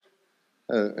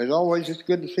As always, it's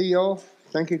good to see y'all.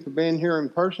 Thank you for being here in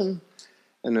person.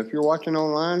 And if you're watching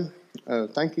online,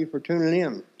 thank you for tuning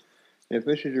in. If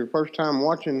this is your first time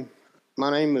watching,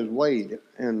 my name is Wade,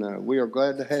 and we are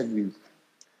glad to have you.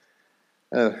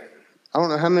 I don't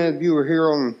know how many of you were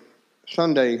here on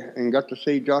Sunday and got to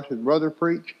see Josh's brother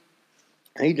preach.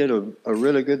 He did a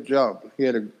really good job. He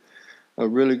had a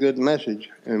really good message,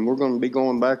 and we're going to be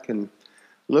going back and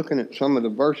looking at some of the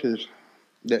verses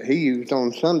that he used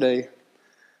on Sunday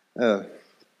out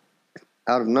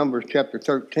of Numbers chapter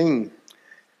 13.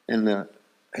 And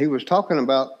he was talking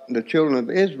about the children of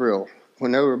Israel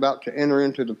when they were about to enter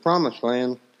into the promised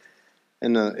land.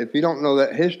 And if you don't know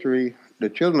that history, the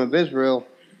children of Israel,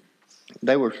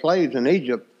 they were slaves in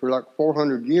Egypt for like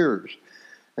 400 years.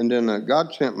 And then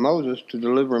God sent Moses to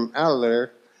deliver them out of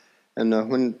there.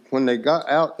 And when they got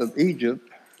out of Egypt,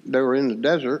 they were in the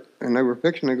desert, and they were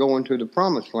fixing to go into the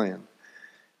promised land.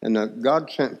 And God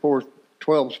sent forth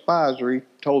 12 spies, or he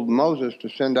told Moses to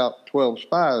send out 12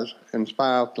 spies and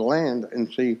spy out the land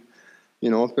and see,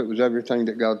 if it was everything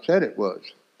that God said it was.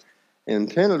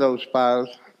 And 10 of those spies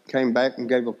came back and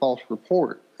gave a false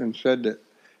report and said that,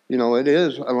 it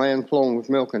is a land flowing with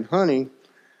milk and honey,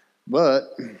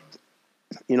 but,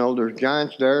 there's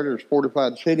giants there, there's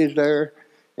fortified cities there,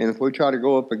 and if we try to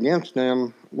go up against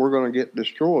them, we're going to get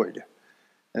destroyed.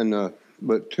 And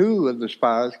but 2 of the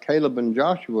spies, Caleb and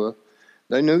Joshua,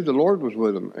 they knew the Lord was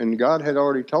with them, and God had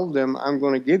already told them, I'm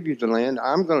going to give you the land.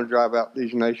 I'm going to drive out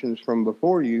these nations from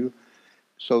before you.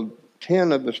 So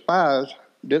 10 of the spies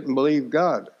didn't believe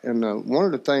God. And one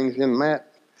of the things in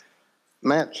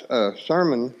Matt's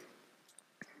sermon,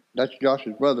 that's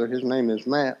Josh's brother, his name is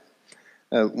Matt,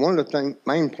 one of the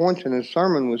main points in his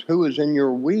sermon was, who is in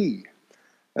your we?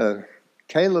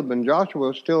 Caleb and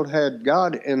Joshua still had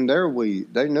God in their we.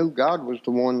 They knew God was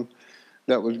the one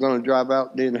that was going to drive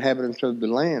out the inhabitants of the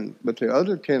land. But the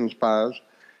other 10 spies,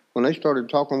 when they started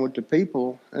talking with the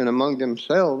people and among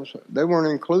themselves, they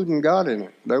weren't including God in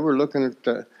it. They were looking at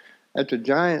the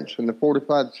giants and the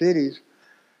fortified cities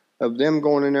of them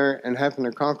going in there and having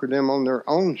to conquer them on their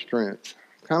own strength.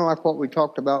 Kind of like what we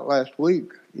talked about last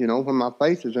week. When my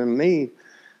faith is in me,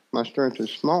 my strength is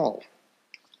small.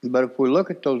 But if we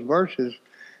look at those verses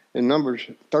in Numbers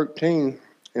 13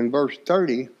 and verse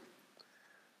 30,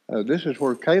 this is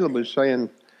where Caleb is saying,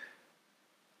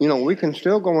 we can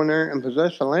still go in there and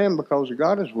possess the land because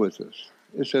God is with us.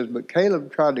 It says, but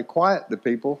Caleb tried to quiet the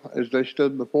people as they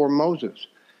stood before Moses.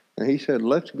 And he said,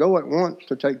 let's go at once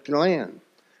to take the land.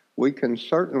 We can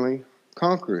certainly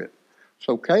conquer it.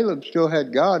 So Caleb still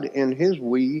had God in his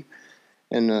we,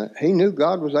 and he knew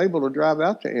God was able to drive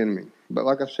out the enemy. But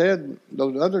like I said,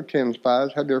 those other 10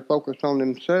 spies had their focus on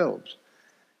themselves.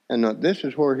 And this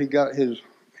is where he got his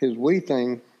we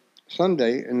thing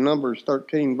Sunday in Numbers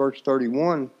 13, verse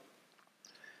 31.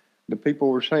 The people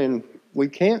were saying, we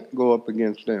can't go up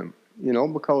against them,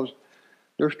 because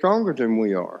they're stronger than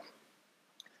we are.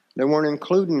 They weren't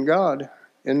including God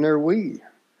in their we.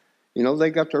 They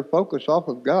got their focus off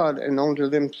of God and onto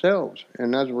themselves.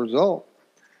 And as a result,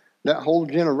 that whole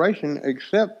generation,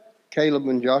 except Caleb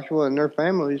and Joshua and their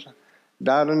families,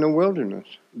 died in the wilderness.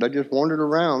 They just wandered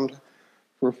around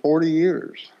for 40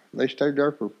 years. They stayed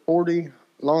there for 40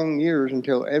 long years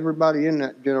until everybody in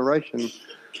that generation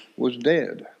was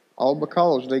dead, all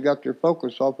because they got their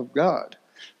focus off of God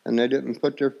and they didn't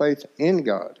put their faith in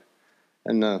God.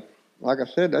 And like I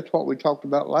said, that's what we talked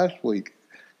about last week.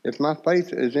 If my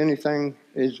faith is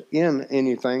in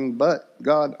anything but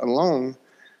God alone,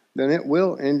 then it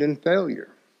will end in failure.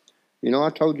 I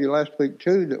told you last week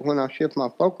too that when I shift my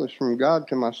focus from God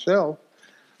to myself,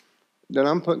 then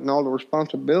I'm putting all the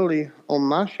responsibility on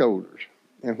my shoulders.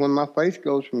 And when my faith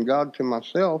goes from God to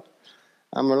myself,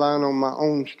 I'm relying on my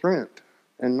own strength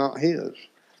and not His.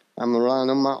 I'm relying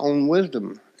on my own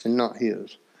wisdom and not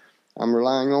His. I'm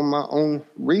relying on my own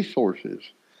resources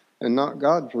and not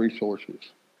God's resources.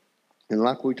 And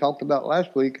like we talked about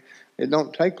last week, it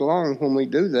don't take long when we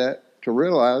do that to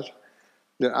realize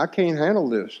that I can't handle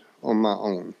this on my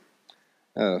own.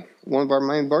 One of our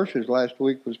main verses last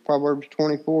week was Proverbs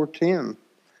 24:10.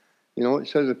 It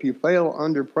says, if you fail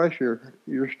under pressure,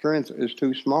 your strength is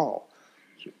too small.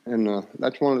 And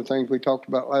that's one of the things we talked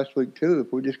about last week too.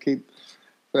 If we just keep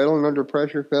failing under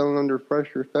pressure, then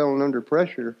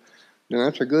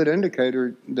that's a good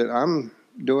indicator that I'm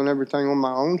doing everything on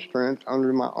my own strength,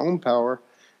 under my own power,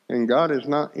 and God is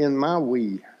not in my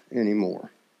we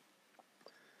anymore.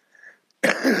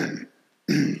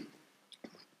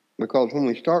 Because when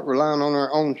we start relying on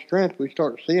our own strength, we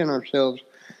start seeing ourselves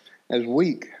as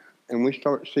weak, and we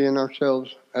start seeing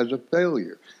ourselves as a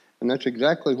failure. And that's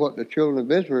exactly what the children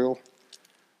of Israel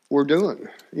were doing.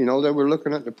 You know, they were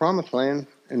looking at the promised land,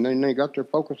 and then they got their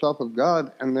focus off of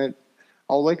God, and that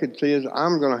all they could see is,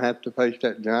 I'm going to have to face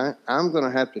that giant. I'm going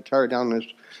to have to tear down this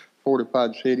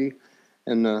fortified city.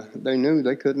 And they knew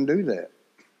they couldn't do that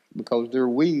because their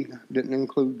we didn't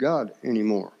include God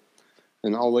anymore.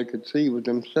 And all they could see was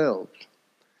themselves.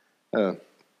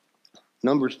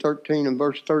 Numbers 13 and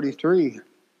verse 33,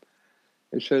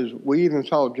 it says, we even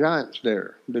saw giants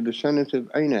there, the descendants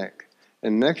of Anak.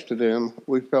 And next to them,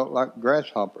 we felt like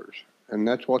grasshoppers. And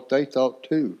that's what they thought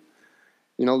too.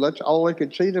 You know, that's all they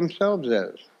could see themselves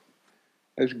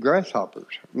as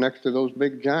grasshoppers next to those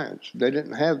big giants. They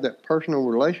didn't have that personal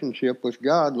relationship with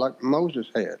God like Moses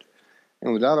had.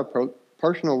 And without a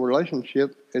personal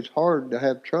relationship, it's hard to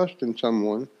have trust in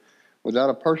someone. Without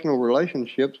a personal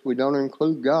relationship, we don't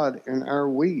include God in our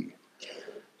we.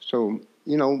 So,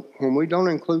 you know, when we don't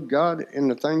include God in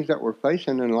the things that we're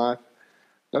facing in life,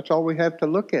 that's all we have to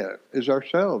look at is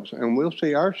ourselves. And we'll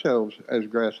see ourselves as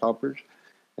grasshoppers.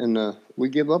 And we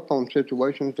give up on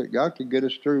situations that God could get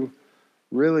us through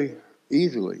really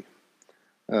easily.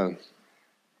 You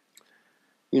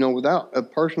know, without a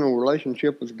personal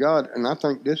relationship with God, and I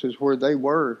think this is where they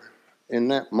were in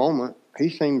that moment, he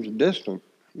seems distant.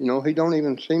 You know, he don't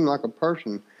even seem like a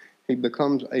person. He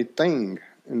becomes a thing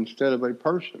instead of a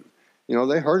person. You know,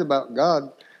 they heard about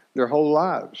God their whole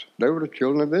lives. They were the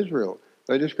children of Israel.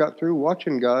 They just got through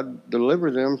watching God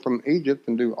deliver them from Egypt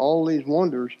and do all these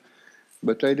wonders,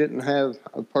 but they didn't have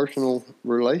a personal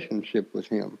relationship with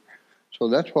him. So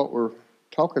that's what we're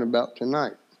talking about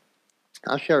tonight.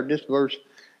 I shared this verse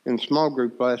in small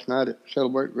group last night at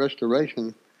Celebrate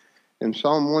Restoration. In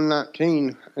Psalm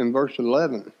 119 and verse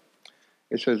 11,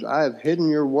 it says, I have hidden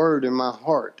your word in my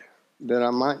heart that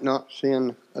I might not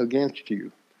sin against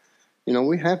you. You know,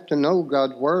 we have to know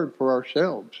God's word for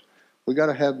ourselves. We got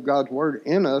to have God's word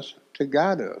in us to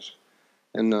guide us.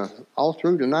 And all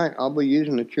through tonight, I'll be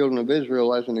using the children of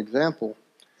Israel as an example.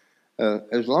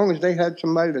 As long as they had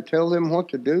somebody to tell them what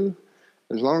to do,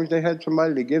 as long as they had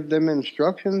somebody to give them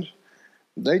instructions,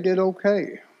 they did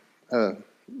okay. You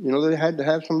know, they had to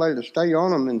have somebody to stay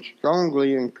on them and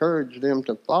strongly encourage them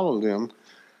to follow them.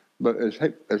 But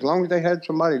as long as they had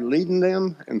somebody leading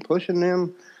them and pushing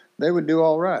them, they would do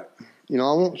all right. You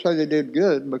know, I won't say they did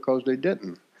good because they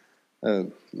didn't.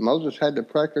 Moses had to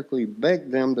practically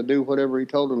beg them to do whatever he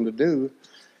told them to do.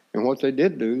 And what they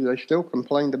did do, they still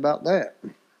complained about that.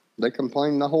 They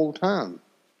complained the whole time.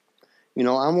 You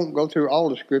know, I won't go through all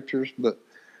the scriptures, but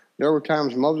there were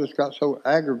times Moses got so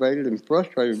aggravated and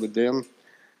frustrated with them,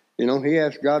 you know, he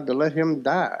asked God to let him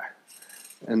die.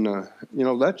 And, you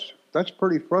know, that's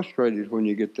pretty frustrating when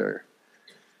you get there.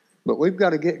 But we've got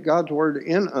to get God's word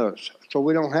in us so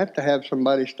we don't have to have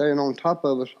somebody staying on top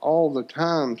of us all the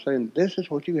time saying, this is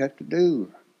what you have to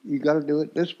do. You got to do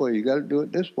it this way. You got to do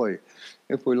it this way.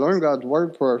 If we learn God's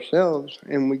word for ourselves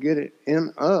and we get it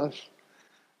in us,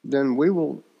 then we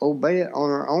will obey it on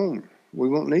our own. We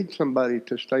won't need somebody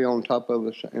to stay on top of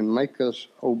us and make us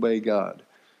obey God.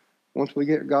 Once we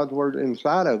get God's word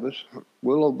inside of us,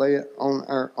 we'll obey it on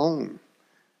our own.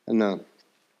 And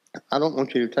I don't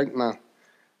want you to take my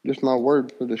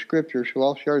word for the scripture, so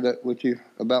I'll share that with you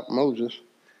about Moses.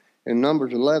 In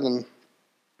Numbers 11,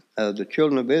 the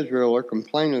children of Israel are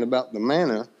complaining about the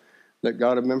manna that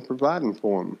God had been providing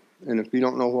for them. And if you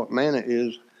don't know what manna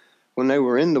is, when they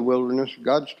were in the wilderness,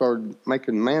 God started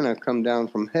making manna come down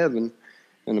from heaven,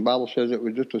 and the Bible says it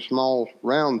was just a small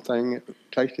round thing. It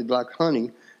tasted like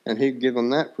honey, and he'd give them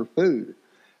that for food.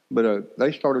 But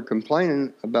they started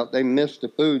complaining about they missed the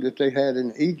food that they had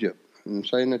in Egypt and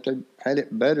saying that they had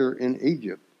it better in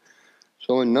Egypt.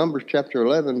 So in Numbers chapter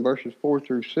 11, verses 4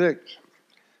 through 6,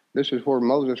 this is where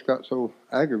Moses got so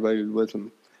aggravated with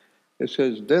them. It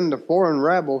says, then the foreign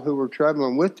rabble who were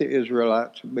traveling with the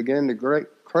Israelites began to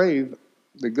crave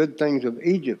the good things of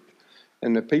Egypt,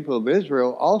 and the people of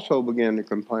Israel also began to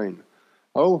complain.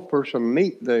 Oh, for some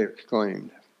meat, they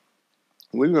exclaimed.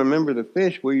 We remember the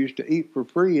fish we used to eat for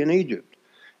free in Egypt,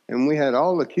 and we had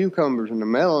all the cucumbers and the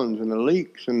melons and the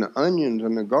leeks and the onions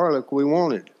and the garlic we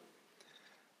wanted.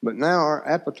 But now our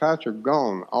appetites are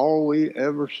gone. All we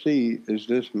ever see is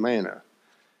this manna.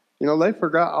 You know, they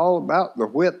forgot all about the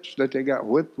whips that they got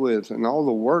whipped with and all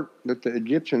the work that the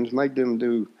Egyptians made them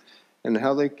do and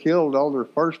how they killed all their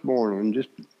firstborn, and just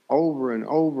over and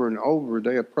over and over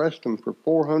they oppressed them for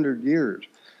 400 years.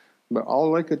 But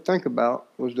all they could think about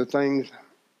was the things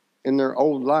in their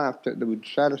old life that would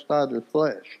satisfy their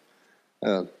flesh.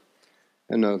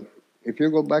 If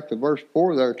you go back to verse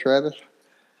 4 there, Travis,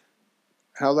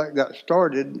 how that got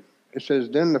started, it says,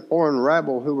 then the foreign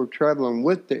rabble who were traveling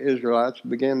with the Israelites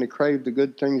began to crave the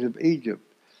good things of Egypt,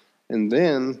 And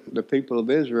then the people of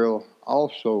Israel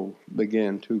also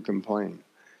began to complain.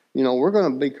 We're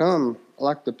going to become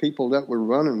like the people that we're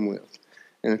running with.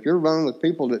 And if you're running with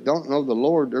people that don't know the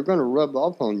Lord, they're going to rub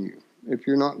off on you if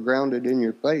you're not grounded in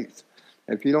your faith.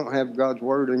 If you don't have God's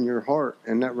word in your heart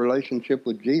and that relationship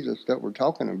with Jesus that we're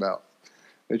talking about,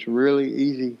 it's really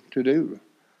easy to do.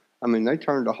 They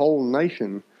turned a whole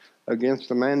nation against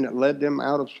the man that led them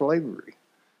out of slavery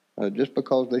just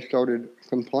because they started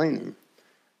complaining.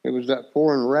 It was that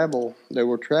foreign rabble they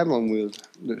were traveling with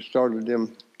that started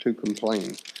them to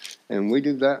complain. And we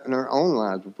do that in our own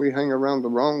lives. If we hang around the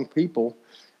wrong people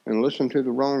and listen to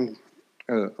the wrong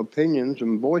opinions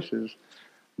and voices,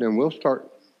 then we'll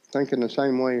start thinking the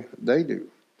same way they do.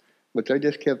 But they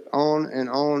just kept on and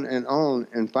on and on,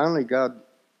 and finally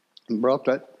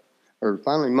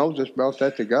Moses brought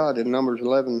that to God in Numbers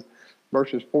 11,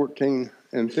 verses 14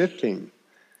 and 15.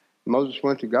 Moses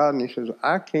went to God and he says,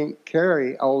 I can't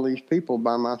carry all these people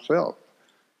by myself.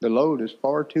 The load is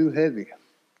far too heavy.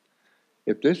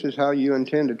 If this is how you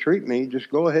intend to treat me,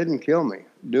 just go ahead and kill me.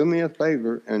 Do me a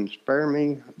favor and spare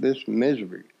me this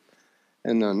misery.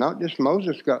 And not just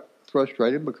Moses got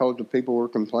frustrated because the people were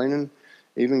complaining.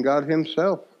 Even God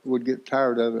himself would get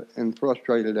tired of it and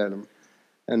frustrated at him.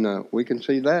 And we can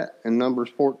see that in Numbers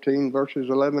 14, verses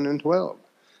 11 and 12.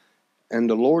 And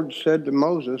the Lord said to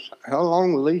Moses, how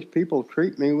long will these people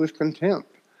treat me with contempt?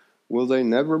 Will they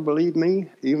never believe me,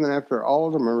 even after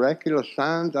all the miraculous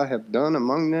signs I have done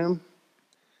among them?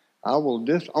 I will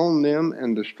disown them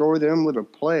and destroy them with a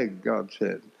plague, God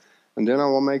said. And then I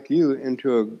will make you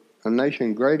into a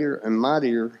nation greater and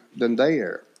mightier than they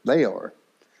are.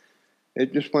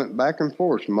 It just went back and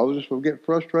forth. Moses would get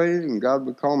frustrated and God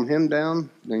would calm him down.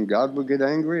 Then God would get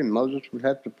angry and Moses would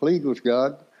have to plead with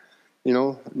God,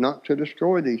 not to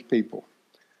destroy these people.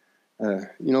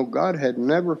 God had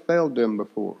never failed them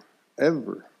before,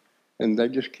 ever. And they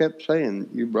just kept saying,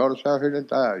 you brought us out here to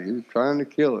die. You're trying to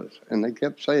kill us. And they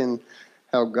kept saying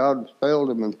how God failed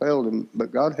them.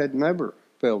 But God had never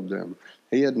failed them.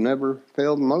 He had never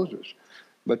failed Moses.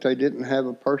 But they didn't have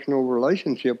a personal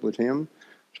relationship with him,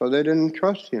 so they didn't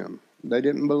trust him. They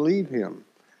didn't believe him.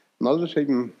 God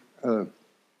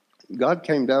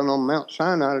came down on Mount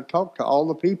Sinai to talk to all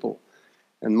the people.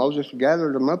 And Moses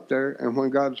gathered them up there, and when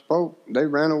God spoke, they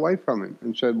ran away from him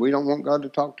and said, we don't want God to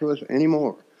talk to us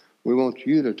anymore. We want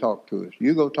you to talk to us.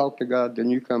 You go talk to God, then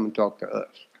you come and talk to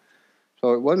us.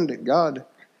 So it wasn't that God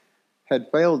had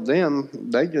failed them.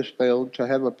 They just failed to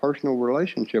have a personal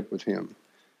relationship with him.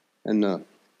 And,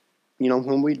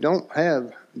 when we don't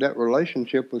have that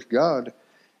relationship with God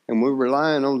and we're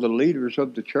relying on the leaders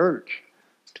of the church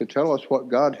to tell us what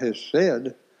God has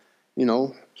said,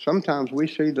 sometimes we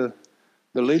see the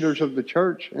leaders of the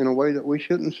church in a way that we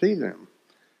shouldn't see them.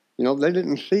 They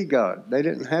didn't see God. They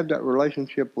didn't have that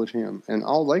relationship with him. And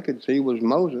all they could see was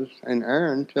Moses and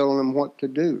Aaron telling them what to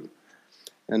do.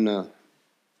 And,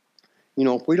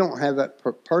 if we don't have that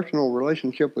personal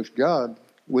relationship with God,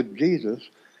 with Jesus,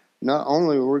 not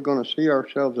only are we going to see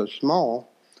ourselves as small,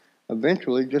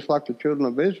 eventually, just like the children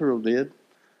of Israel did,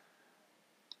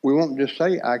 we won't just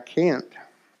say, I can't.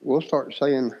 We'll start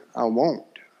saying, I won't.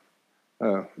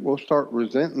 We'll start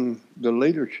resenting the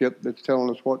leadership that's telling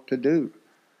us what to do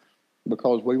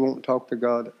because we won't talk to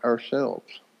God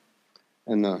ourselves.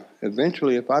 And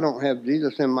eventually, if I don't have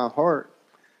Jesus in my heart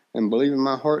and believe in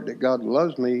my heart that God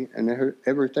loves me and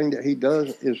everything that he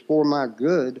does is for my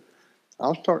good,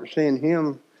 I'll start seeing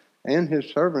him and his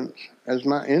servants as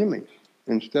my enemies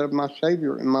instead of my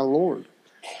Savior and my Lord.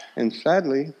 And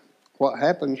sadly, what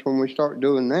happens when we start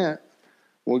doing that,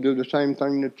 we'll do the same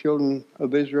thing the children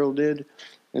of Israel did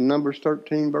in Numbers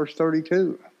 13, verse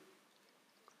 32.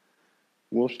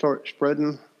 We'll start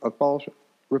spreading a false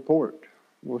report.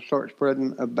 We'll start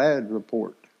spreading a bad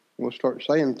report. We'll start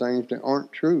saying things that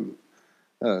aren't true.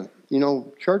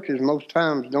 Churches most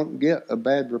times don't get a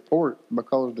bad report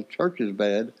because the church is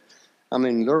bad.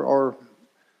 There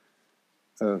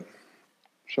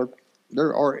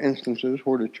are instances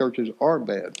where the churches are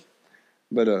bad,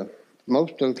 but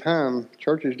most of the time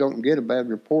churches don't get a bad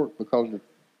report because the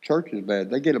church is bad.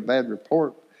 They get a bad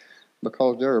report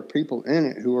because there are people in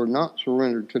it who are not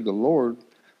surrendered to the Lord,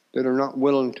 that are not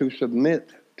willing to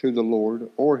submit to the Lord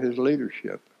or his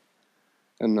leadership.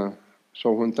 And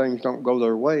so when things don't go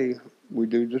their way, we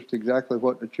do just exactly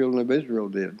what the children of Israel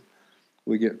did.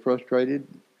 We get frustrated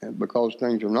because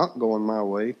things are not going my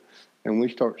way, and we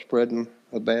start spreading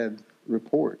a bad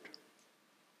report.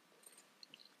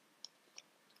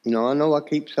 I know I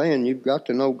keep saying you've got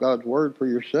to know God's word for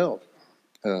yourself.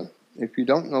 If you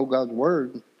don't know God's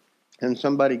word and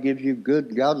somebody gives you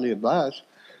good, godly advice,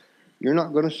 you're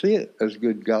not going to see it as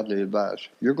good godly advice.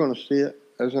 You're going to see it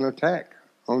as an attack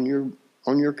on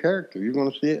your character. You're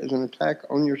going to see it as an attack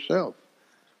on yourself.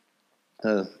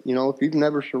 If you've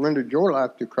never surrendered your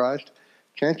life to Christ,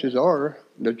 chances are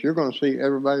that you're going to see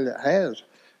everybody that has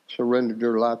surrendered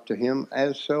their life to Him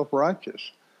as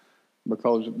self-righteous,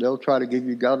 because they'll try to give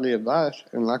you godly advice,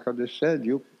 and like I just said,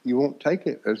 you won't take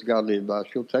it as godly advice.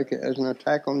 You'll take it as an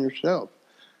attack on yourself.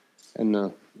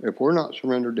 And if we're not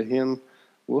surrendered to Him,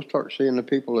 we'll start seeing the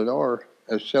people that are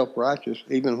as self-righteous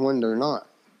even when they're not.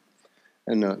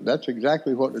 And that's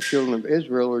exactly what the children of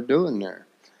Israel are doing there.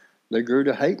 They grew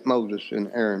to hate Moses and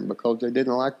Aaron because they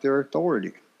didn't like their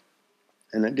authority.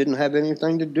 And it didn't have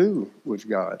anything to do with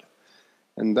God.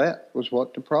 And that was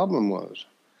what the problem was.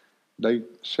 They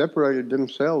separated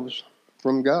themselves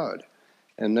from God.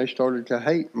 And they started to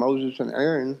hate Moses and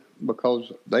Aaron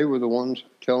because they were the ones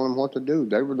telling them what to do.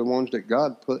 They were the ones that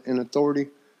God put in authority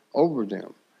over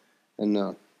them.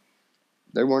 And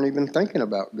they weren't even thinking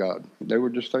about God. They were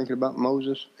just thinking about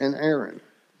Moses and Aaron.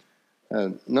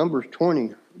 Numbers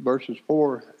 20, verses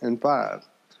 4 and 5.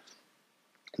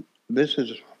 This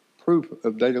is proof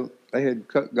of they had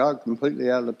cut God completely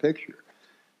out of the picture.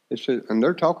 It says, and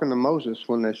they're talking to Moses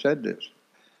when they said this.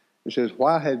 It says,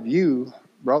 "Why have you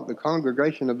brought the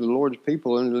congregation of the Lord's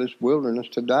people into this wilderness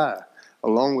to die,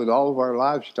 along with all of our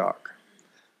livestock?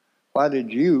 Why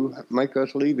did you make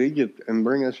us leave Egypt and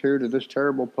bring us here to this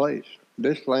terrible place?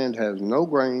 This land has no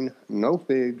grain, no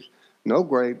figs, no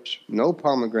grapes, no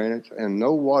pomegranates, and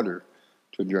no water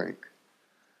to drink."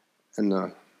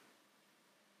 And,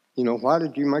 why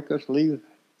did you make us leave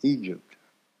Egypt?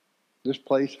 This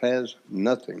place has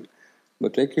nothing.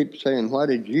 But they keep saying, why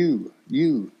did you?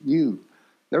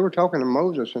 They were talking to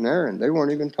Moses and Aaron. They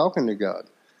weren't even talking to God.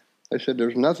 They said,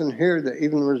 there's nothing here that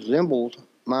even resembles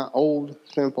my old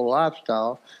sinful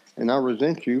lifestyle, and I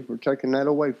resent you for taking that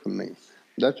away from me.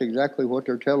 That's exactly what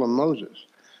they're telling Moses.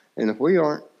 And if we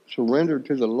aren't surrendered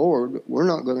to the Lord, we're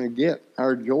not going to get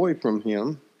our joy from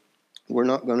Him. We're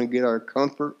not going to get our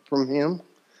comfort from Him.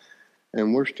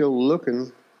 And we're still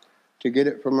looking to get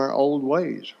it from our old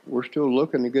ways. We're still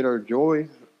looking to get our joy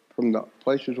from the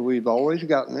places we've always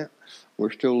gotten it.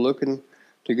 We're still looking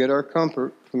to get our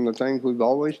comfort from the things we've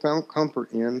always found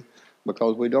comfort in,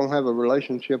 because we don't have a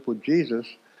relationship with Jesus.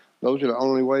 Those are the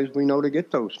only ways we know to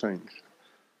get those things.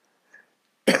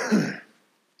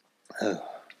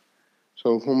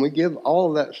 So when we give all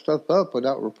of that stuff up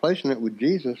without replacing it with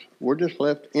Jesus, we're just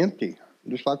left empty,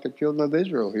 just like the children of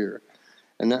Israel here.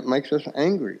 And that makes us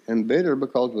angry and bitter,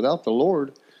 because without the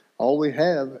Lord, all we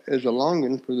have is a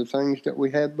longing for the things that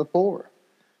we had before.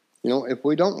 If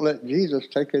we don't let Jesus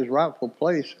take His rightful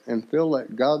place and fill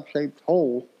that God-shaped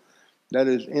hole that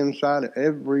is inside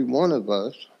every one of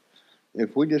us,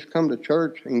 if we just come to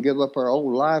church and give up our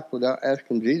old life without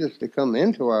asking Jesus to come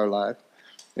into our life,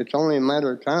 it's only a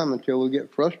matter of time until we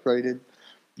get frustrated,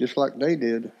 just like they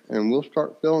did, and we'll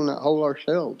start filling that hole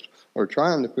ourselves, or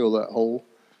trying to fill that hole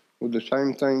with the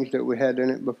same things that we had in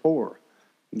it before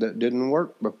that didn't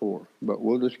work before. But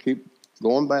we'll just keep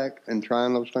going back and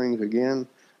trying those things again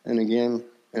and again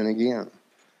and again.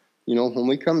 When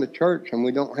we come to church and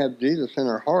we don't have Jesus in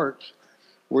our hearts,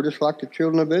 we're just like the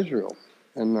children of Israel.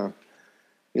 And,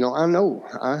 I know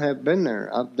I have been there.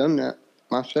 I've done that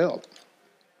myself.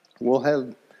 We'll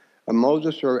have a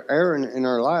Moses or Aaron in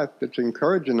our life that's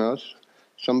encouraging us,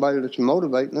 somebody that's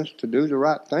motivating us to do the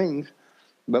right things.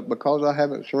 But because I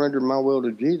haven't surrendered my will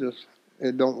to Jesus,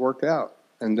 it don't work out.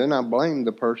 And then I blame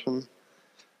the person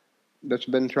that's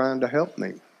been trying to help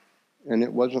me. And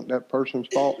it wasn't that person's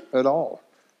fault at all.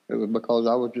 It was because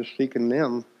I was just seeking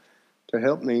them to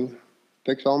help me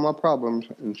fix all my problems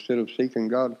instead of seeking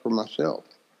God for myself.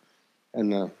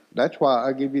 And that's why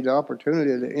I give you the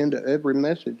opportunity at the end of every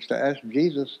message to ask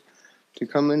Jesus to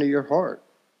come into your heart.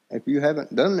 If you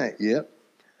haven't done that yet,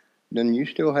 then you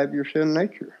still have your sin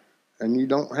nature. And you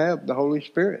don't have the Holy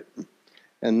Spirit.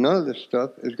 And none of this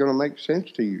stuff is going to make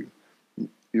sense to you.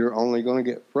 You're only going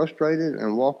to get frustrated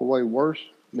and walk away worse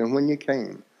than when you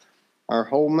came. Our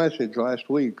whole message last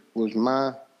week was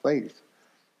my faith.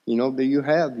 Do you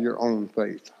have your own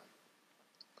faith?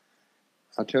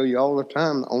 I tell you all the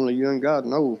time, only you and God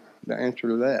know the answer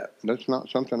to that. That's not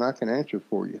something I can answer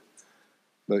for you.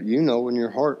 But you know in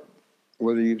your heart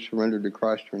whether you've surrendered to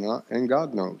Christ or not, and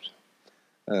God knows.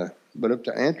 But if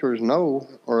the answer is no,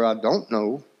 or I don't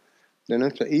know, then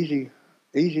it's an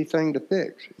easy thing to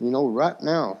fix. Right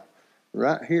now,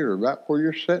 right here, right where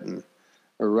you're sitting,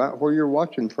 or right where you're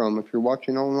watching from, if you're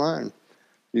watching online,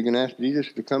 you can ask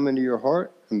Jesus to come into your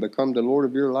heart and become the Lord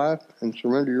of your life and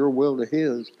surrender your will to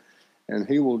His, and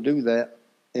He will do that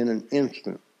in an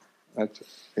instant.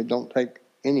 It don't take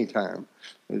anytime.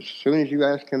 As soon as you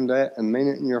ask him that and mean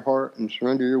it in your heart and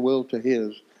surrender your will to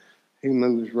his, he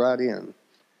moves right in.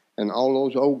 And all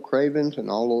those old cravings and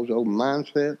all those old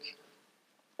mindsets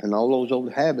and all those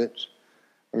old habits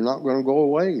are not going to go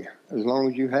away as long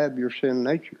as you have your sin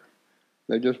nature.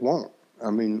 They just won't. I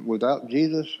mean, without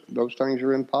Jesus, those things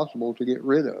are impossible to get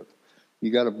rid of.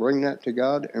 You got to bring that to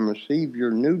God and receive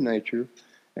your new nature,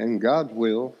 and God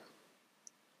will,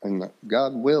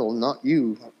 not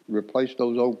you, replace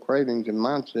those old cravings and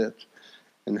mindsets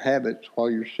and habits while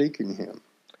you're seeking him.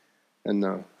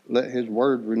 And let his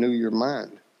word renew your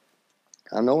mind.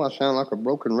 I know I sound like a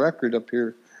broken record up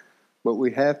here, but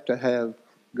we have to have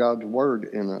God's word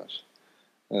in us.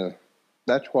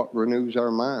 That's what renews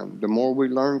our mind. The more we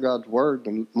learn God's word,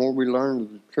 the more we learn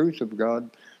the truth of God,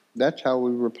 that's how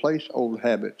we replace old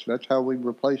habits. That's how we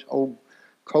replace old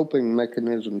coping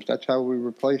mechanisms. That's how we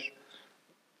replace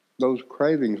those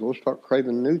cravings. We'll start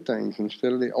craving new things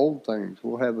instead of the old things.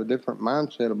 We'll have a different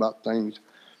mindset about things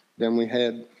than we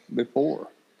had before.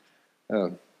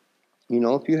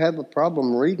 If you have a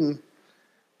problem reading,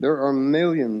 there are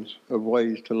millions of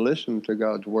ways to listen to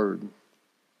God's word.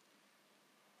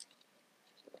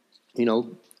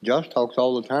 Josh talks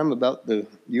all the time about the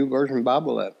YouVersion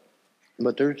Bible app,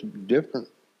 but there's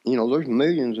there's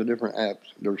millions of different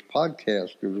apps. There's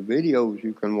podcasts, there's videos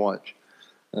you can watch.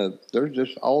 There's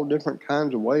just all different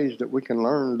kinds of ways that we can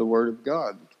learn the Word of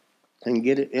God and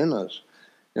get it in us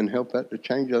and help that to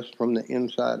change us from the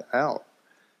inside out.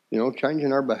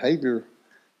 Changing our behavior,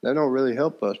 that don't really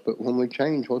help us, but when we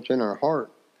change what's in our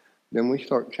heart, then we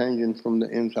start changing from the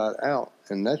inside out,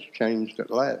 and that's change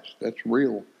that lasts. That's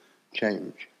real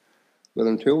change. But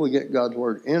until we get God's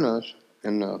word in us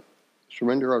and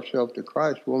surrender ourselves to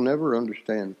Christ, we'll never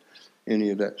understand any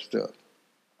of that stuff.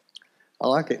 I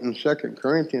like it in 2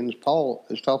 Corinthians. Paul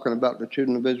is talking about the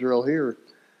children of Israel here,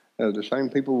 the same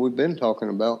people we've been talking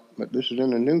about, but this is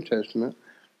in the New Testament,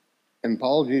 and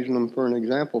Paul's using them for an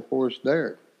example for us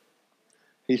there.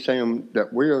 He's saying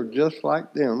that we are just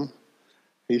like them.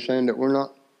 He's saying that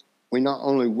we not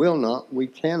only will not, we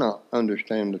cannot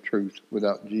understand the truth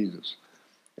without Jesus.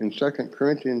 In 2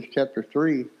 Corinthians chapter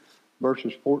 3,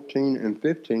 verses 14 and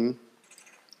 15,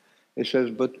 it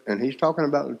says, and he's talking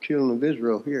about the children of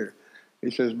Israel here. He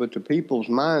says, but the people's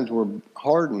minds were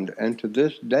hardened, and to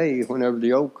this day, whenever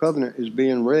the old covenant is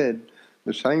being read,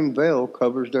 the same veil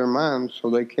covers their minds so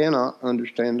they cannot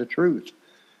understand the truth.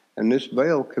 And this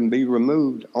veil can be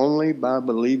removed only by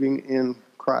believing in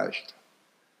Christ.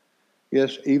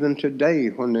 Yes, even today,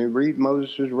 when they read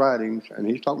Moses' writings, and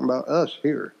he's talking about us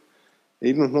here,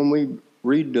 even when we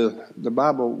read the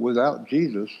Bible without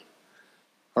Jesus,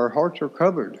 our hearts are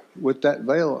covered with that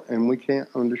veil and we can't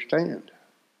understand.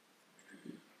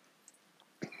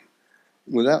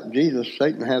 Without Jesus,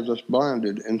 Satan has us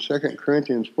blinded. In 2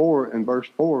 Corinthians 4 and verse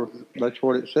 4, that's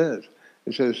what it says.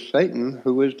 It says, Satan,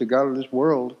 who is the god of this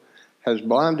world, has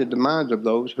blinded the minds of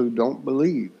those who don't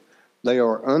believe. They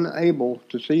are unable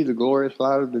to see the glorious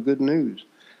light of the good news.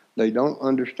 They don't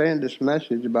understand this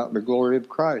message about the glory of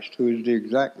Christ, who is the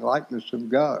exact likeness of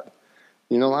God.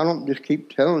 I don't just keep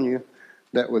telling you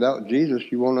that without Jesus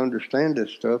you won't understand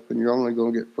this stuff and you're only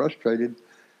going to get frustrated.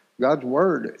 God's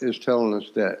word is telling us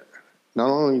that. Not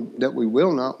only that we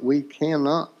will not, we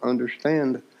cannot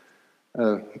understand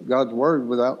God's word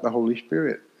without the Holy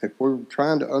Spirit. If we're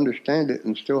trying to understand it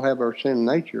and still have our sin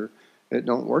nature, it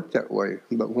don't work that way.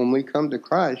 But when we come to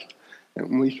Christ and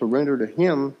when we surrender to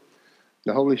him,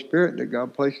 the Holy Spirit that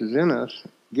God places in us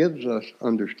gives us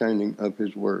understanding of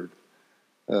his word.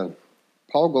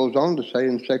 Paul goes on to say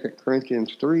in 2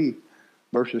 Corinthians 3,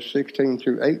 verses 16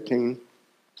 through 18,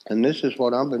 and this is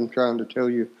what I've been trying to tell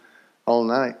you all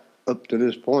night up to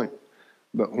this point.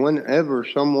 But whenever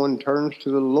someone turns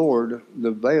to the Lord,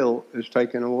 the veil is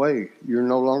taken away. You're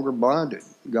no longer blinded.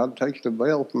 God takes the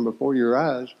veil from before your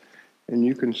eyes, and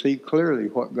you can see clearly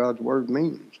what God's word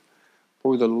means.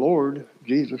 For the Lord,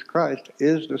 Jesus Christ,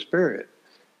 is the Spirit,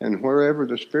 and wherever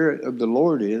the Spirit of the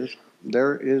Lord is,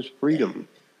 there is freedom.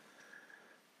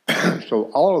 So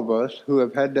all of us who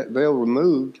have had that veil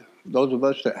removed, those of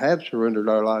us that have surrendered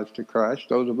our lives to Christ,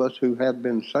 those of us who have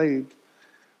been saved,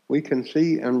 we can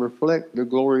see and reflect the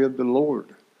glory of the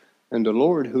Lord. And the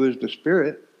Lord, who is the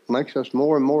Spirit, makes us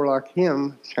more and more like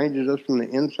him, changes us from the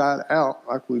inside out,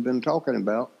 like we've been talking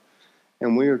about,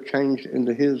 and we are changed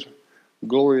into his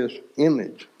glorious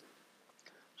image.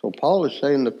 So Paul is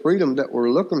saying the freedom that we're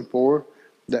looking for,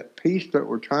 that peace that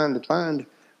we're trying to find,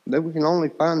 that we can only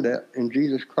find that in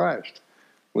Jesus Christ.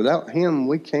 Without him,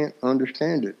 we can't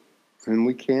understand it, and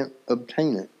we can't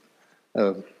obtain it.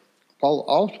 Paul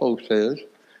also says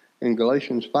in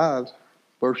Galatians 5,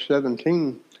 verse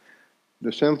 17,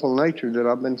 the sinful nature that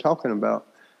I've been talking about,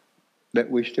 that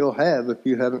we still have if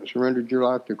you haven't surrendered your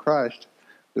life to Christ.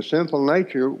 The sinful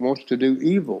nature wants to do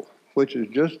evil, which is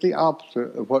just the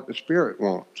opposite of what the Spirit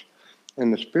wants.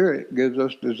 And the Spirit gives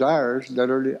us desires that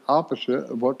are the opposite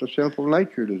of what the sinful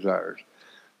nature desires.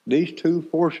 These two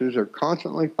forces are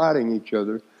constantly fighting each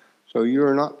other, so you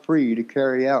are not free to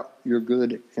carry out your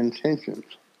good intentions.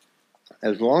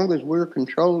 As long as we're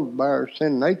controlled by our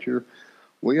sin nature,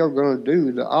 we are going to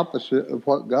do the opposite of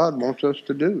what God wants us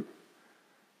to do.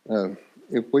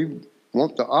 If we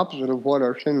want the opposite of what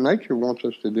our sin nature wants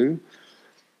us to do,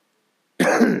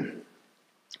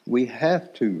 we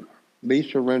have to be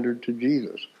surrendered to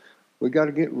Jesus. We got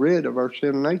to get rid of our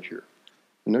sin nature.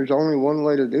 And there's only one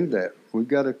way to do that. We've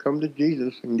got to come to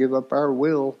Jesus and give up our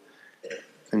will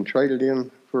and trade it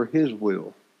in for His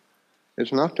will.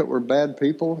 It's not that we're bad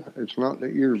people. It's not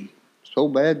that you're so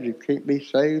bad you can't be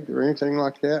saved or anything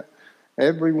like that.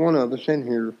 Every one of us in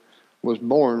here was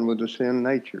born with a sin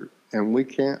nature, and we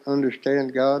can't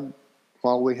understand God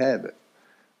while we have it.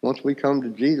 Once we come to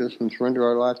Jesus and surrender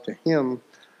our life to Him,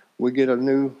 we get a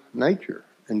new nature,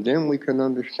 and then we can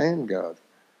understand God.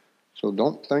 So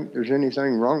don't think there's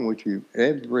anything wrong with you.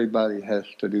 Everybody has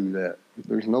to do that.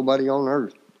 There's nobody on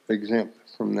earth exempt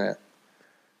from that.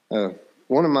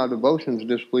 One of my devotions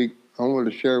this week I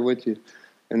wanted to share with you,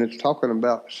 and it's talking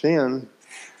about sin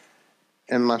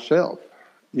and myself.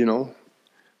 You know,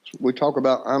 we talk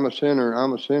about I'm a sinner,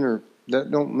 I'm a sinner.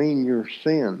 That don't mean you're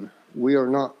sin. We are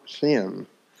not sin.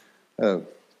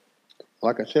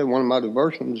 Like I said, one of my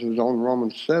devotions is on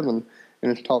Romans 7,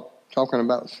 and it's talking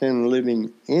about sin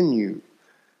living in you.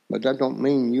 But that don't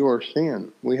mean you are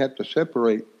sin. We have to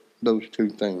separate those two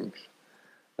things.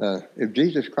 If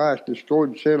Jesus Christ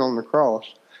destroyed sin on the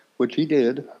cross, which He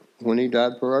did when He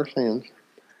died for our sins,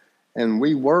 and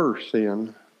we were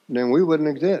sin, then we wouldn't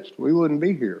exist. We wouldn't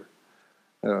be here.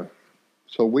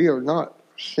 So we are not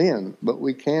sin, but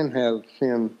we can have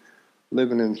sin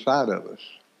living inside of us.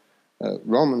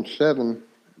 Romans 7,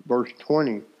 verse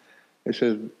 20, it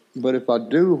says, "But if I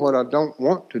do what I don't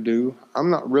want to do, I'm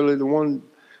not really the one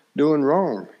doing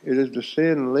wrong. It is the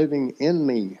sin living in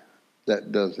me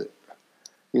that does it."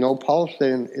 You know, Paul's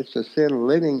saying it's the sin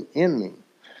living in me.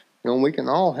 You know, we can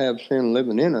all have sin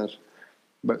living in us,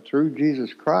 but through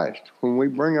Jesus Christ, when we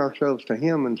bring ourselves to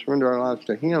Him and surrender our lives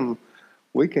to Him,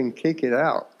 we can kick it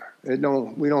out. We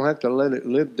don't have to let it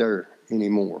live there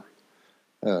anymore.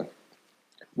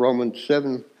 Romans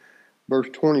 7, verse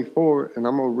 24, and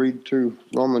I'm going to read through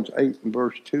Romans 8 and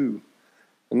verse 2.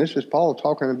 And this is Paul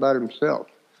talking about himself.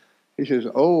 He says,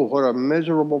 "Oh, what a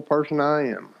miserable person I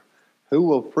am. Who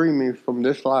will free me from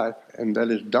this life, and that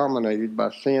is dominated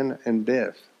by sin and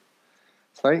death?"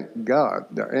 Thank God,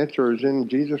 the answer is in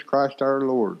Jesus Christ our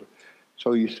Lord.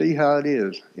 So you see how it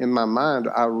is. In my mind,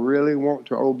 I really want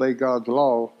to obey God's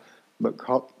law, but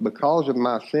because of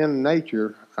my sin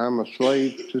nature, I'm a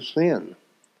slave to sin.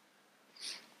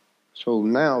 So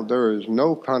now there is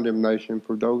no condemnation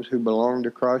for those who belong to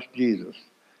Christ Jesus.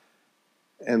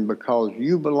 And because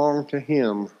you belong to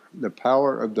Him, the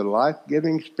power of the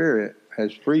life-giving Spirit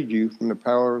has freed you from the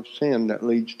power of sin that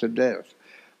leads to death.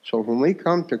 So when we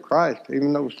come to Christ,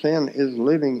 even though sin is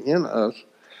living in us,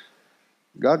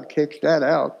 God kicks that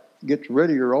out, gets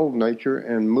rid of your old nature,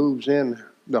 and moves in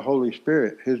the Holy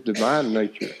Spirit, His divine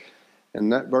nature.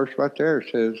 And that verse right there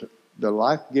says, the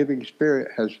life-giving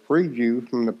Spirit has freed you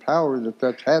from the power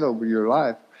that's had over your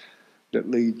life that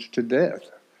leads to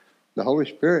death. The Holy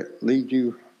Spirit leads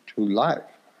you to life,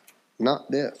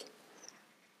 not death.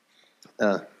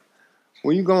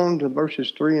 Will you go on to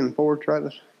verses 3 and 4,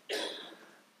 Travis?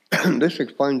 This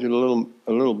explains it a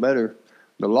little better.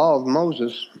 The law of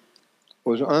Moses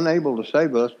was unable to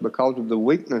save us because of the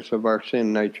weakness of our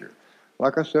sin nature.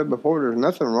 Like I said before, there's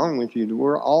nothing wrong with you.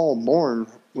 We're all born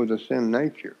with a sin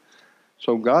nature.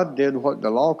 So God did what the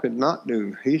law could not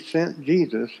do. He sent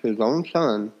Jesus, His own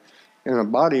Son, in a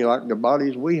body like the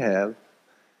bodies we have.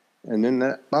 And in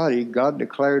that body, God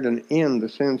declared an end to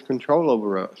sin's control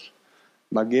over us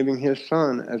by giving His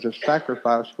Son as a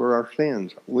sacrifice for our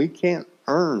sins. We can't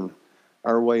earn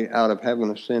our way out of having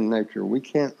a sin nature. We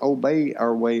can't obey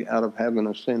our way out of having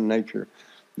a sin nature.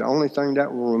 The only thing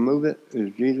that will remove it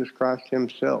is Jesus Christ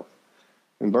Himself.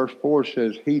 And verse 4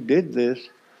 says, He did this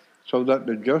so that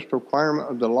the just requirement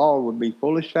of the law would be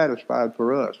fully satisfied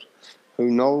for us, who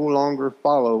no longer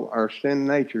follow our sin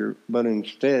nature, but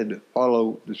instead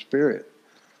follow the Spirit.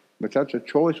 But that's a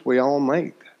choice we all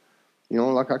make. You know,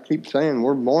 like I keep saying,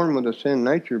 we're born with a sin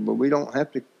nature, but we don't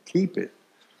have to keep it.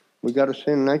 We got a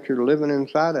sin nature living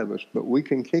inside of us, but we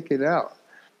can kick it out.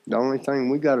 The only thing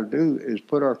we got to do is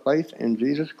put our faith in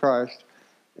Jesus Christ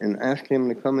and ask him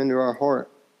to come into our heart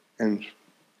and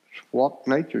swap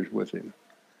natures with him.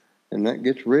 And that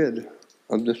gets rid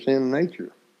of the sin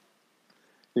nature.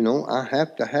 You know, I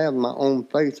have to have my own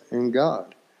faith in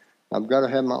God. I've got to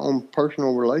have my own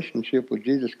personal relationship with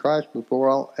Jesus Christ before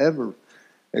I'll ever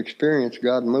experience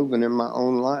God moving in my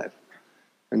own life.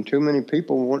 And too many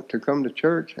people want to come to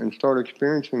church and start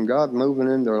experiencing God moving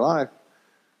in their life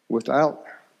without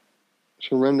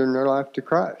surrendering their life to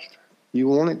Christ. You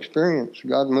won't experience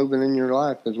God moving in your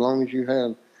life as long as you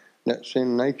have that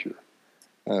sin nature.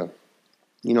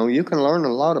 You know, you can learn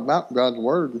a lot about God's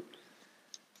Word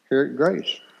here at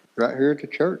Grace, right here at the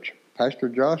church. Pastor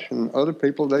Josh and other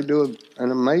people, they do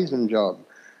an amazing job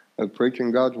of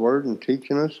preaching God's Word and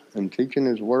teaching us and teaching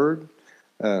His Word.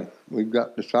 We've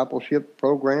got discipleship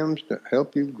programs that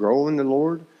help you grow in the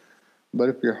Lord. But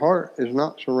if your heart is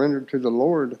not surrendered to the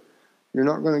Lord, you're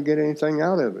not going to get anything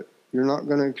out of it. You're not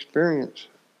going to experience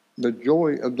the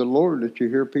joy of the Lord that you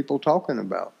hear people talking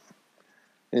about.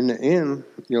 In the end,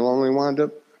 you'll only wind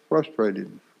up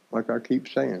frustrated, like I keep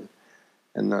saying.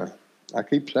 And I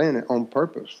keep saying it on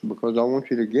purpose because I want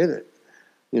you to get it.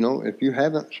 You know, if you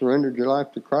haven't surrendered your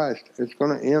life to Christ, it's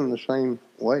going to end the same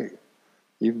way.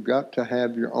 You've got to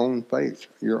have your own faith,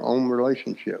 your own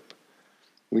relationship.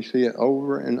 We see it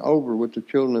over and over with the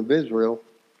children of Israel.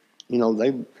 You know,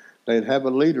 they'd have a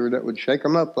leader that would shake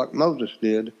them up like Moses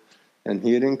did, and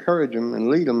he'd encourage them and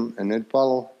lead them, and they'd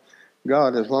follow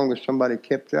God as long as somebody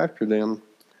kept after them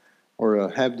or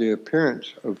have the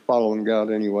appearance of following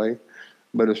God anyway.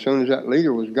 But as soon as that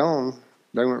leader was gone,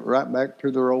 they went right back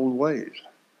to their old ways.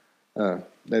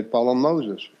 They'd follow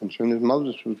Moses. And as soon as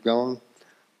Moses was gone,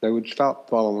 they would stop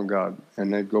following God,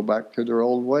 and they'd go back to their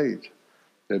old ways.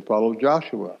 They'd follow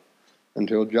Joshua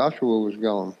until Joshua was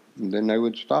gone, and then they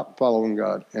would stop following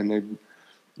God, and they'd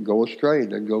go astray.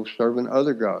 They'd go serving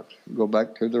other gods, go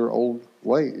back to their old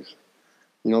ways.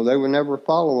 You know, they were never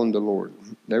following the Lord.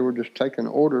 They were just taking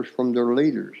orders from their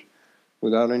leaders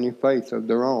without any faith of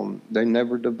their own. They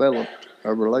never developed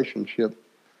a relationship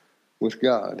with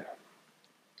God.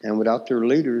 And without their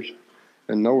leaders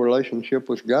and no relationship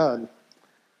with God,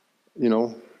 you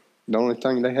know, the only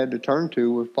thing they had to turn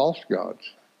to was false gods.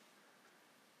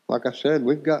 Like I said,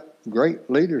 we've got great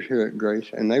leaders here at Grace,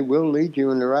 and they will lead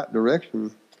you in the right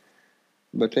direction,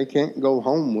 but they can't go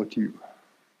home with you.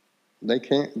 They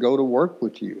can't go to work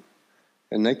with you,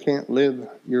 and they can't live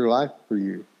your life for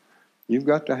you. You've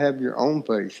got to have your own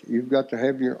faith. You've got to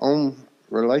have your own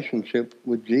relationship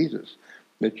with Jesus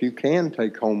that you can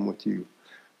take home with you,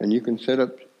 and you can set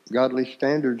up godly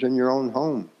standards in your own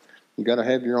home. You've got to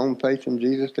have your own faith in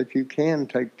Jesus that you can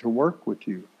take to work with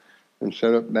you and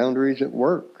set up boundaries at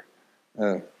work.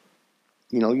 You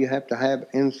know, you have to have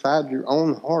inside your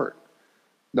own heart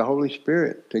the Holy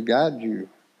Spirit to guide you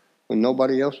when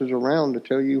nobody else is around to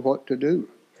tell you what to do.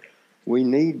 We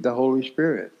need the Holy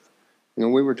Spirit. You know,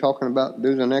 we were talking about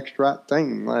do the next right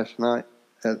thing last night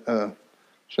at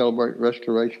Celebrate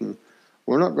Restoration.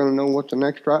 We're not going to know what the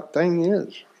next right thing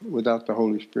is without the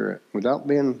Holy Spirit. Without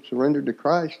being surrendered to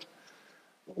Christ,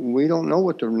 we don't know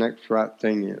what the next right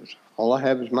thing is. All I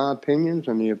have is my opinions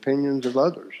and the opinions of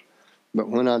others. But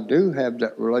when I do have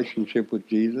that relationship with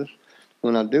Jesus,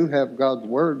 when I do have God's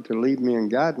Word to lead me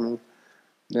and guide me,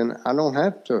 then I don't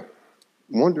have to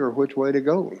wonder which way to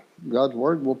go. God's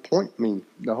Word will point me.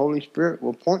 The Holy Spirit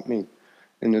will point me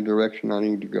in the direction I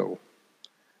need to go.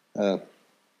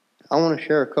 I want to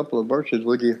share a couple of verses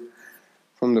with you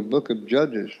from the book of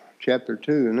Judges, chapter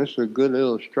 2, and this is a good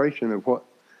illustration of what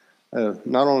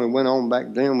not only went on back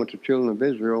then with the children of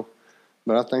Israel,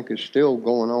 but I think is still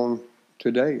going on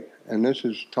today. And this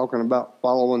is talking about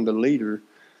following the leader,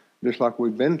 just like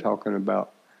we've been talking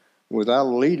about. Without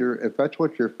a leader, if that's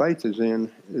what your faith is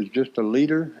in, is just a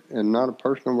leader and not a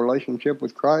personal relationship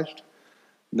with Christ,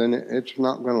 then it's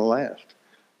not going to last.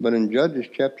 But in Judges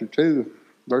chapter 2,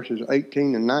 verses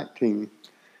 18 and 19,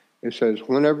 it says,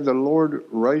 whenever the Lord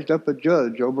raised up a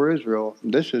judge over Israel,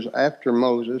 this is after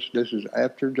Moses, this is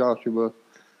after Joshua,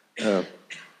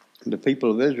 the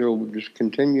people of Israel would just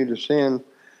continue to sin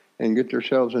and get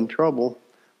themselves in trouble.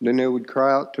 Then they would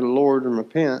cry out to the Lord and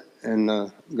repent,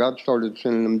 and God started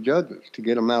sending them judges to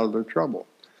get them out of their trouble.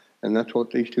 And that's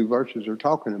what these two verses are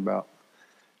talking about.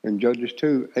 In Judges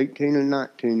 2, 18 and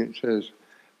 19, it says,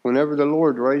 whenever the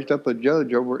Lord raised up a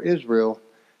judge over Israel,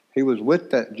 he was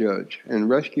with that judge and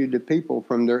rescued the people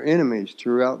from their enemies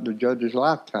throughout the judge's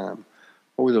lifetime.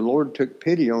 For the Lord took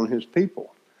pity on his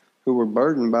people who were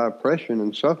burdened by oppression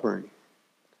and suffering.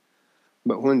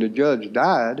 But when the judge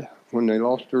died, when they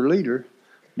lost their leader,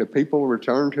 the people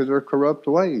returned to their corrupt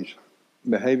ways,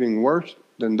 behaving worse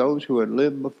than those who had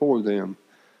lived before them.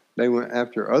 They went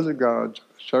after other gods,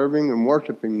 serving and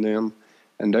worshiping them,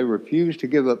 and they refused to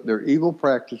give up their evil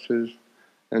practices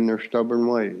and their stubborn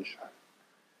ways.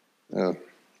 There's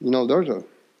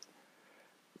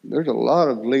a lot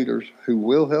of leaders who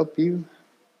will help you,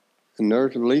 and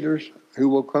there's leaders who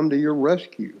will come to your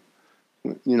rescue,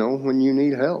 when you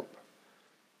need help.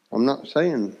 I'm not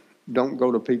saying don't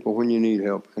go to people when you need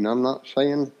help, and I'm not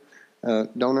saying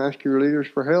don't ask your leaders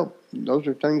for help. Those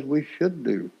are things we should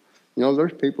do.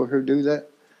 There's people who do that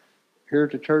here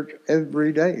at the church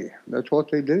every day. That's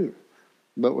what they do.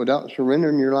 But without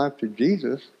surrendering your life to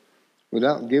Jesus,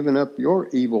 without giving up your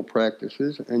evil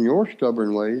practices and your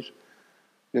stubborn ways,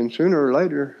 then sooner or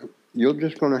later, you're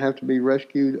just going to have to be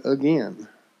rescued again.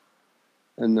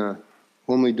 And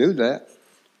when we do that,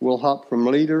 we'll hop from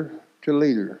leader to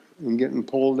leader and getting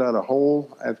pulled out of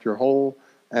hole after hole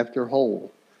after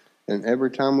hole. And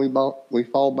every time we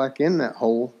fall back in that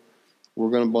hole, we're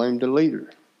going to blame the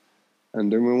leader.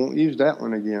 And then we won't use that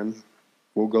one again.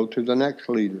 We'll go to the next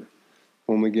leader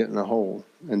when we get in a hole,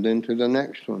 and then to the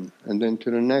next one, and then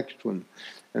to the next one.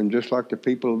 And just like the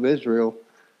people of Israel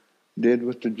did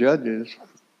with the judges,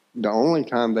 the only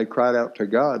time they cried out to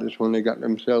God is when they got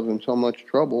themselves in so much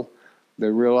trouble, they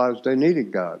realized they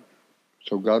needed God.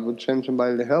 So God would send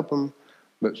somebody to help them,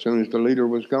 but as soon as the leader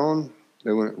was gone,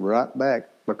 they went right back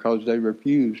because they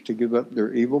refused to give up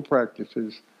their evil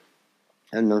practices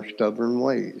and their stubborn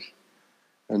ways.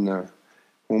 And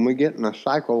when we get in a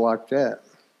cycle like that,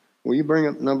 will you bring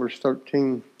up Numbers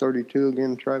 13:32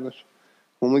 again, Travis?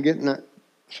 When we get in that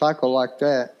cycle like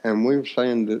that, and we're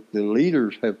saying that the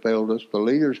leaders have failed us, the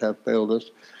leaders have failed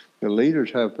us, the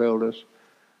leaders have failed us,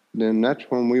 then that's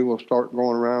when we will start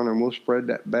going around and we'll spread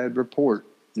that bad report,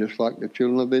 just like the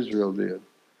children of Israel did.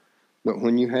 But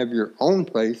when you have your own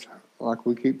faith, like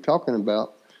we keep talking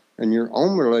about, and your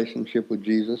own relationship with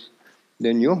Jesus,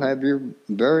 then you'll have your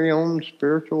very own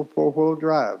spiritual four-wheel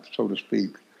drive, so to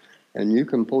speak, and you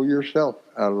can pull yourself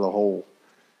out of the hole.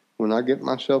 When I get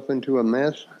myself into a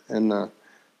mess, and my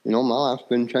life's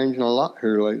been changing a lot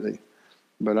here lately,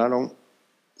 but I'm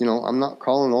not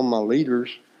calling on my leaders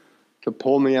to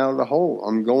pull me out of the hole.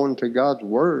 I'm going to God's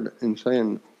Word and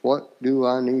saying, what do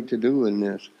I need to do in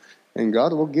this? And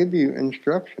God will give you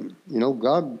instruction.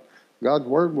 God's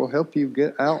Word will help you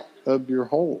get out of your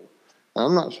hole.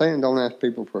 I'm not saying don't ask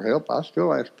people for help. I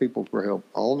still ask people for help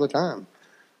all the time.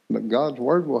 But God's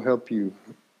Word will help you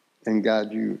and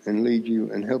guide you and lead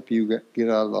you and help you get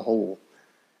out of the hole.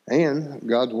 And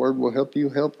God's Word will help you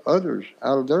help others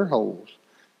out of their holes.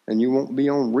 And you won't be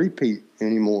on repeat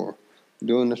anymore,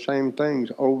 doing the same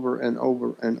things over and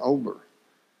over and over.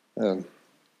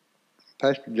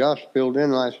 Pastor Josh filled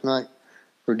in last night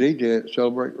for DJ at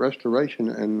Celebrate Restoration,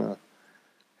 and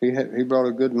he brought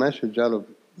a good message out of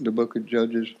the book of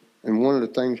Judges. And one of the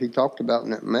things he talked about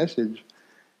in that message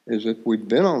is if we'd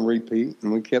been on repeat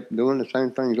and we kept doing the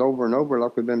same things over and over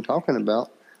like we've been talking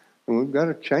about, then we've got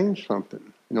to change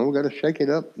something. We've got to shake it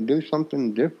up and do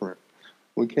something different.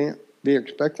 We can't be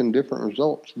expecting different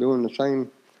results doing the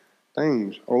same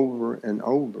things over and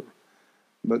over.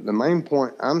 But the main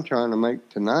point I'm trying to make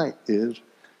tonight is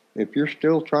if you're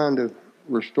still trying to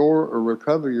restore or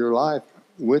recover your life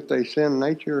with a sin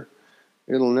nature,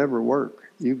 it'll never work.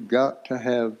 You've got to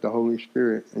have the Holy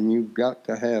Spirit, and you've got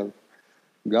to have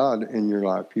God in your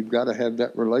life. You've got to have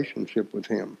that relationship with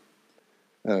Him.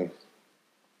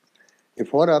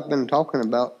 If what I've been talking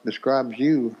about describes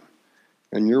you,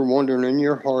 and you're wondering in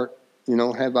your heart,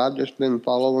 have I just been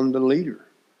following the leader?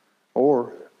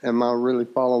 Or am I really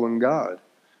following God?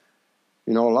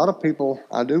 A lot of people,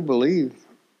 I do believe,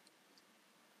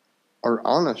 are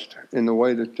honest in the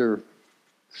way that they're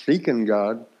seeking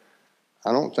God.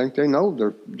 I don't think they know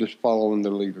they're just following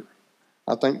the leader.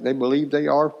 I think they believe they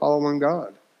are following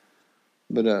God.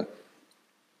 But,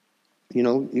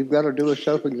 you've got to do a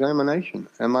self-examination.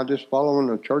 Am I just following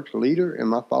a church leader?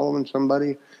 Am I following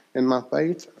somebody in my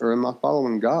faith? Or am I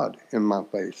following God in my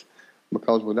faith?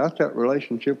 Because without that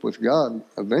relationship with God,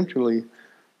 eventually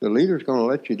the leader's going to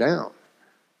let you down.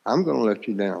 I'm going to let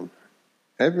you down.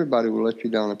 Everybody will let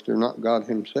you down if they're not God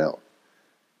Himself.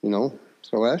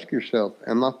 So ask yourself,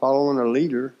 am I following a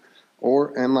leader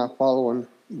or am I following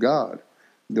God?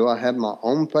 Do I have my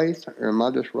own faith, or am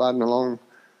I just riding along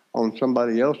on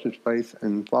somebody else's faith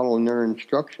and following their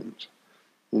instructions?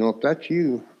 If that's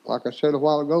you, like I said a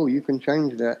while ago, you can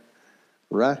change that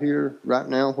right here, right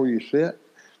now where you sit.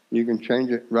 You can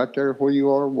change it right there where you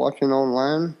are watching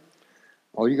online.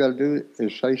 All you got to do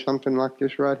is say something like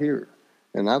this right here.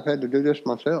 And I've had to do this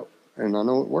myself, and I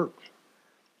know it works.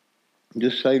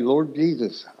 Just say, Lord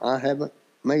Jesus, I haven't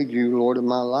made you Lord of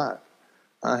my life.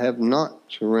 I have not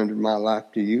surrendered my life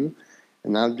to you,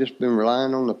 And I've just been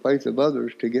relying on the faith of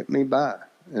others to get me by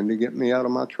and to get me out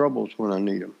of my troubles when I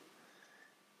need them.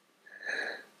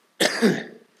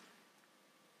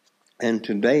 And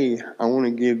today, I want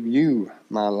to give you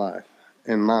my life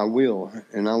and my will,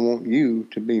 and I want you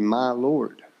to be my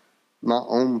Lord, my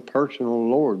own personal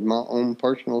Lord, my own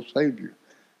personal Savior.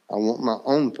 I want my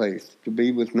own faith to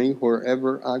be with me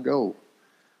wherever I go.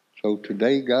 So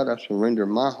today, God, I surrender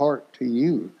my heart to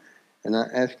you, and I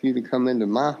ask you to come into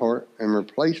my heart and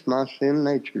replace my sin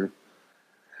nature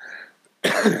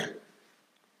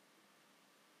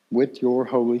with your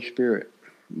Holy Spirit.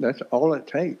 That's all it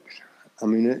takes. I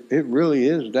mean, it really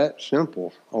is that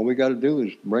simple. All we got to do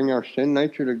is bring our sin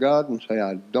nature to God and say,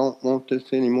 I don't want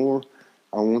this anymore.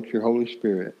 I want your Holy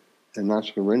Spirit. And I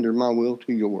surrender my will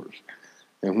to yours.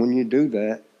 And when you do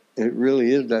that, it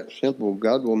really is that simple.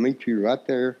 God will meet you right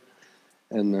there,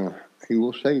 and he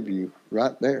will save you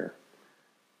right there.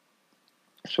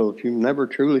 So if you've never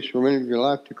truly surrendered your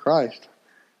life to Christ,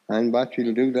 I invite you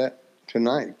to do that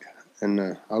tonight.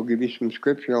 And I'll give you some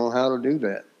scripture on how to do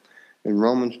that. In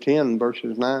Romans 10,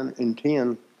 verses 9 and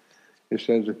 10, it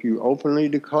says, if you openly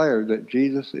declare that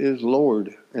Jesus is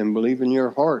Lord and believe in your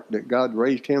heart that God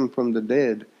raised him from the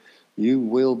dead, you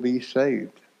will be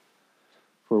saved.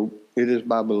 For it is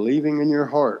by believing in your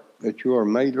heart that you are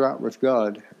made right with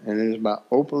God, and it is by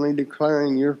openly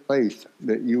declaring your faith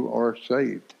that you are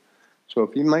saved. So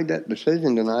if you made that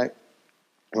decision tonight,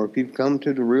 or if you've come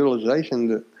to the realization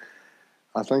that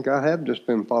I think I have just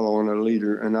been following a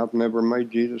leader and I've never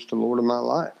made Jesus the Lord of my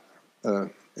life,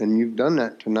 and you've done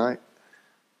that tonight,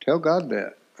 tell God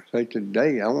that. Say,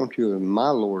 today I want you as my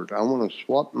Lord. I want to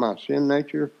swap my sin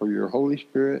nature for your Holy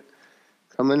Spirit.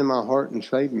 Come into my heart and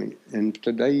save me. And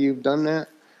today you've done that,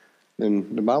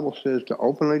 then the Bible says to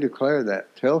openly declare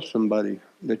that. Tell somebody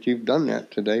that you've done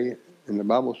that today. And the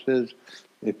Bible says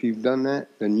if you've done that,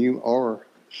 then you are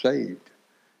saved.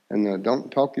 And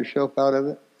don't talk yourself out of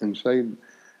it and say,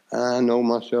 I know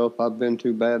myself, I've been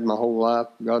too bad my whole life,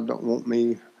 God don't want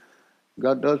me.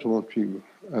 God does want you.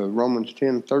 Romans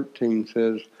 10:13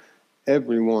 says,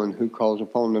 everyone who calls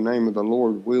upon the name of the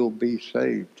Lord will be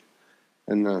saved.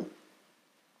 And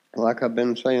like I've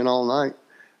been saying all night,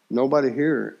 nobody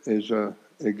here is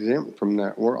exempt from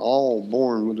that. We're all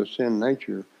born with a sin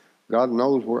nature. God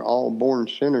knows we're all born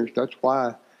sinners. That's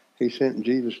why he sent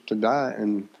Jesus to die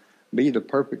and be the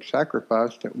perfect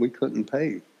sacrifice that we couldn't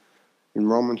pay. In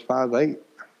Romans 5:8,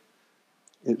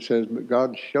 it says, but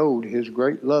God showed his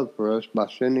great love for us by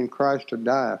sending Christ to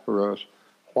die for us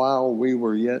while we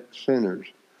were yet sinners.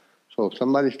 So if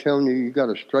somebody's telling you you got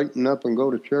to straighten up and go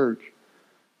to church,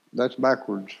 that's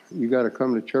backwards. You got to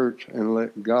come to church and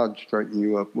let God straighten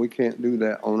you up. We can't do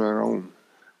that on our own.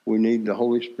 We need the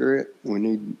Holy Spirit. We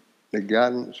need the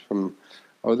guidance from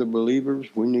other believers.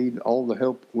 We need all the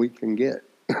help we can get.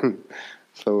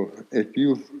 So if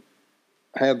you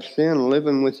have sin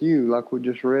living with you, like we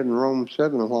just read in Romans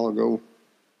 7 a while ago,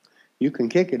 you can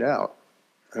kick it out.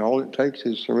 And all it takes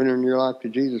is surrendering your life to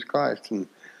Jesus Christ, and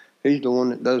he's the one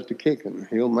that does the kicking.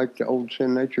 He'll make the old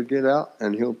sin nature get out,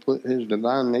 and he'll put his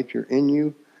divine nature in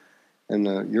you,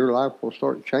 and your life will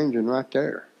start changing right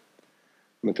there.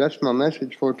 But that's my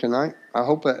message for tonight. I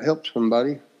hope that helps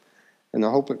somebody, and I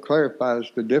hope it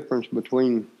clarifies the difference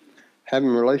between having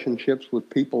relationships with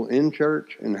people in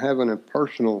church and having a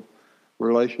personal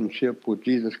relationship with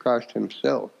Jesus Christ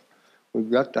himself.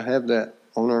 We've got to have that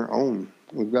on our own.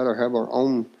 We've got to have our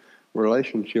own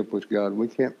relationship with God. We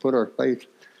can't put our faith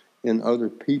in other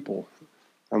people.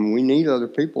 I mean, we need other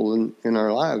people in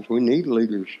our lives. We need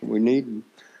leaders. We need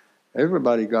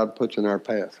everybody God puts in our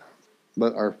path.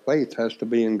 But our faith has to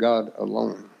be in God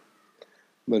alone.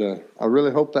 But I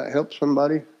really hope that helps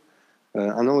somebody.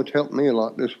 I know it's helped me a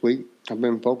lot this week. I've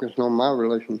been focusing on my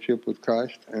relationship with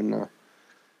Christ, and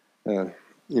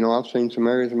I've seen some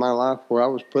areas of my life where I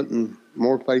was putting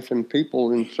more faith in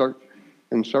people in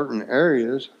certain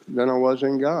areas than I was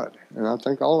in God. And I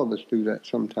think all of us do that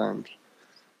sometimes.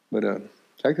 But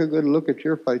take a good look at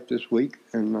your faith this week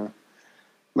and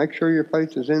make sure your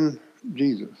faith is in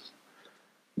Jesus.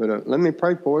 But let me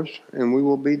pray for us, and we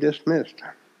will be dismissed.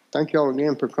 Thank y'all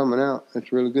again for coming out.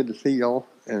 It's really good to see y'all.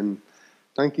 And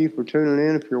thank you for tuning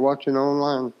in if you're watching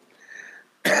online.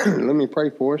 Let me pray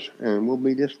for us, and we'll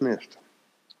be dismissed.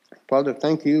 Father,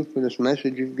 thank you for this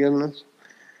message you've given us.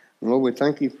 And Lord, we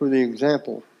thank you for the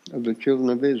example of the children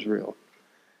of Israel.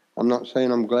 I'm not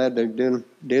saying I'm glad they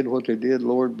did what they did,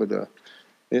 Lord, but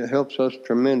it helps us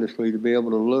tremendously to be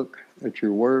able to look at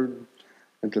your word,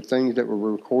 at the things that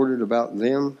were recorded about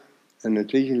them, and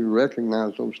it's easy to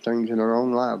recognize those things in our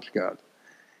own lives, God.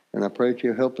 And I pray that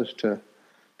you help us to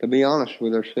be honest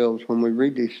with ourselves when we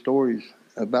read these stories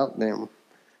about them.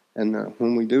 And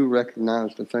when we do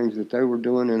recognize the things that they were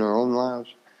doing in our own lives,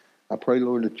 I pray,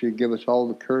 Lord, that you give us all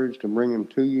the courage to bring them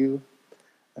to you,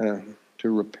 to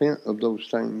repent of those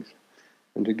things,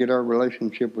 and to get our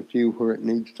relationship with you where it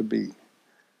needs to be.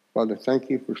 Father, thank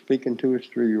you for speaking to us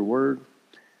through your word.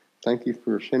 Thank you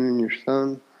for sending your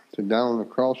Son to die on the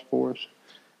cross for us.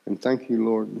 And thank you,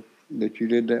 Lord, that you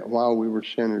did that while we were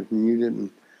sinners, and you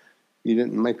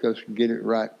didn't make us get it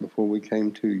right before we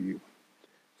came to you.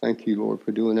 Thank you, Lord,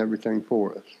 for doing everything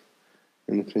for us.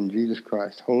 And it's in Jesus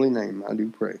Christ's holy name I do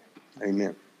pray.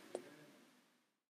 Amen.